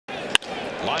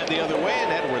Line the other way,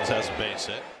 and Edwards has a base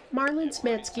hit. Marlins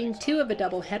Mets game 2 of a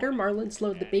doubleheader. Marlins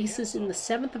load the bases in the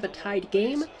 7th of a tied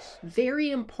game.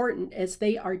 Very important as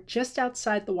they are just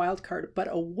outside the wild card, but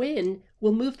a win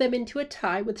will move them into a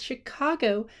tie with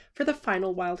Chicago for the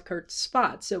final wild card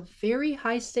spot. So very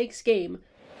high stakes game.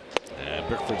 And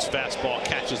Bickford's fastball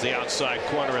catches the outside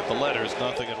corner at the letters,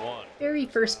 0-1. Very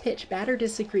first pitch, batter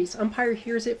disagrees. Umpire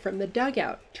hears it from the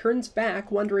dugout, turns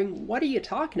back wondering, what are you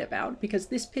talking about? Because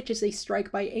this pitch is a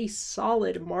strike by a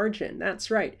solid margin.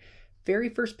 That's right. Very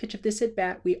first pitch of this at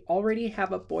bat, we already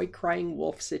have a boy crying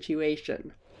wolf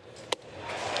situation.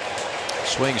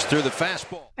 Swings through the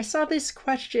fastball. I saw this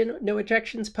question, no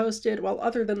ejections posted. Well,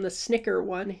 other than the Snicker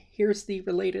one, here's the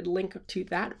related link to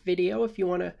that video if you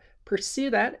want to pursue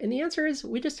that. And the answer is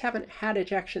we just haven't had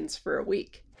ejections for a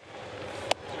week.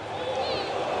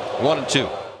 1-2.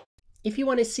 If you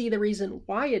want to see the reason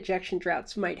why ejection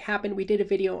droughts might happen, we did a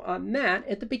video on that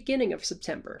at the beginning of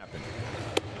September.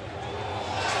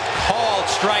 Called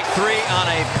strike 3 on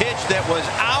a pitch that was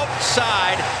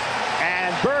outside.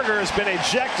 And Berger has been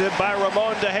ejected by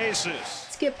Ramon de Jesus.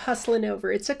 Let's get hustling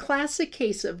over. It's a classic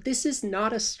case of this is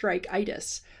not a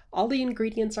strike-itis. All the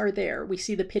ingredients are there. We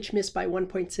see the pitch missed by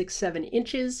 1.67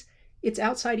 inches. It's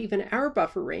outside even our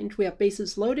buffer range. We have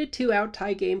bases loaded, 2 out,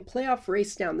 tie game, playoff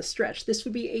race down the stretch. This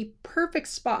would be a perfect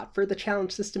spot for the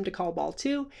challenge system to call ball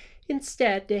 2.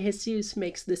 Instead, De Jesus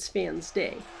makes this fan's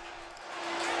day.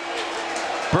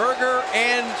 Berger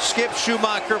and Skip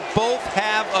Schumaker both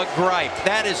have a gripe.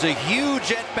 That is a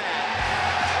huge at-bat.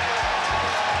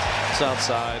 It's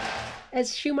outside.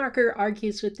 As Schumaker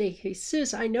argues with De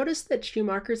Jesus, I noticed that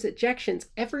Schumaker's ejections,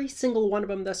 every single one of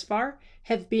them thus far,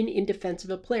 have been in defense of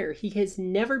a player. He has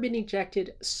never been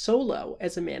ejected solo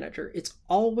as a manager. It's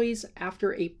always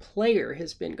after a player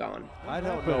has been gone. I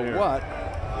don't know what.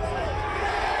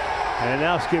 And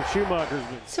now Skip Schumaker's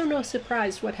been. So no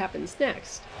surprise what happens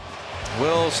next.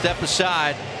 Will step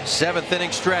aside. 7th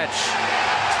inning stretch.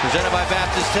 Presented by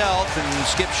Baptist Health, and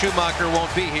Skip Schumaker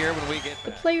won't be here when we get back.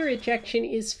 The player ejection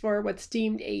is for what's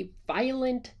deemed a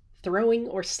violent throwing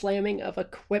or slamming of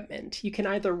equipment. You can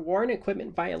either warn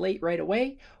equipment violate right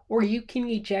away, or you can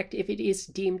eject if it is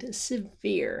deemed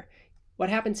severe. What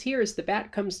happens here is the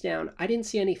bat comes down. I didn't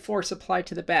see any force applied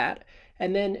to the bat,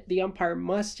 and then the umpire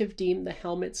must have deemed the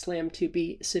helmet slam to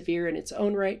be severe in its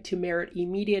own right to merit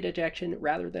immediate ejection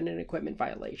rather than an equipment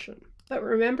violation. But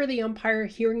remember the umpire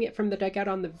hearing it from the dugout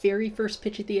on the very first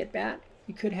pitch of the at-bat?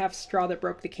 You could have straw that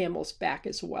broke the camel's back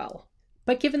as well.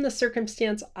 But given the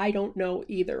circumstance, I don't know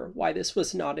either why this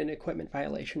was not an equipment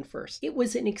violation first. It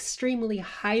was an extremely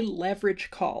high leverage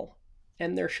call,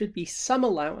 and there should be some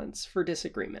allowance for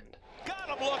disagreement. Got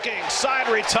him looking,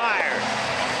 side retired.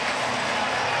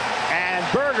 And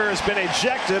Berger has been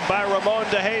ejected by Ramon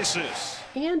de Jesus.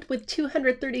 And with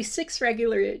 236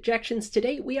 regular ejections to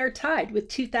date, we are tied with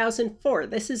 2004.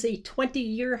 This is a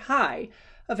 20-year high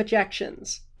of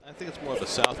ejections. I think it's more of a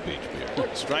South Beach beer.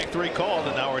 Strike 3 called,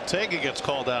 and now Ortega gets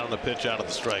called out on the pitch out of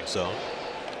the strike zone.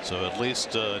 So at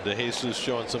least De Jesus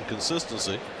showing some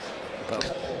consistency.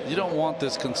 You don't want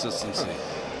this consistency.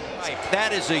 Right.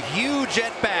 That is a huge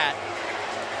at-bat,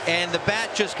 and the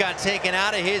bat just got taken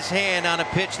out of his hand on a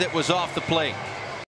pitch that was off the plate.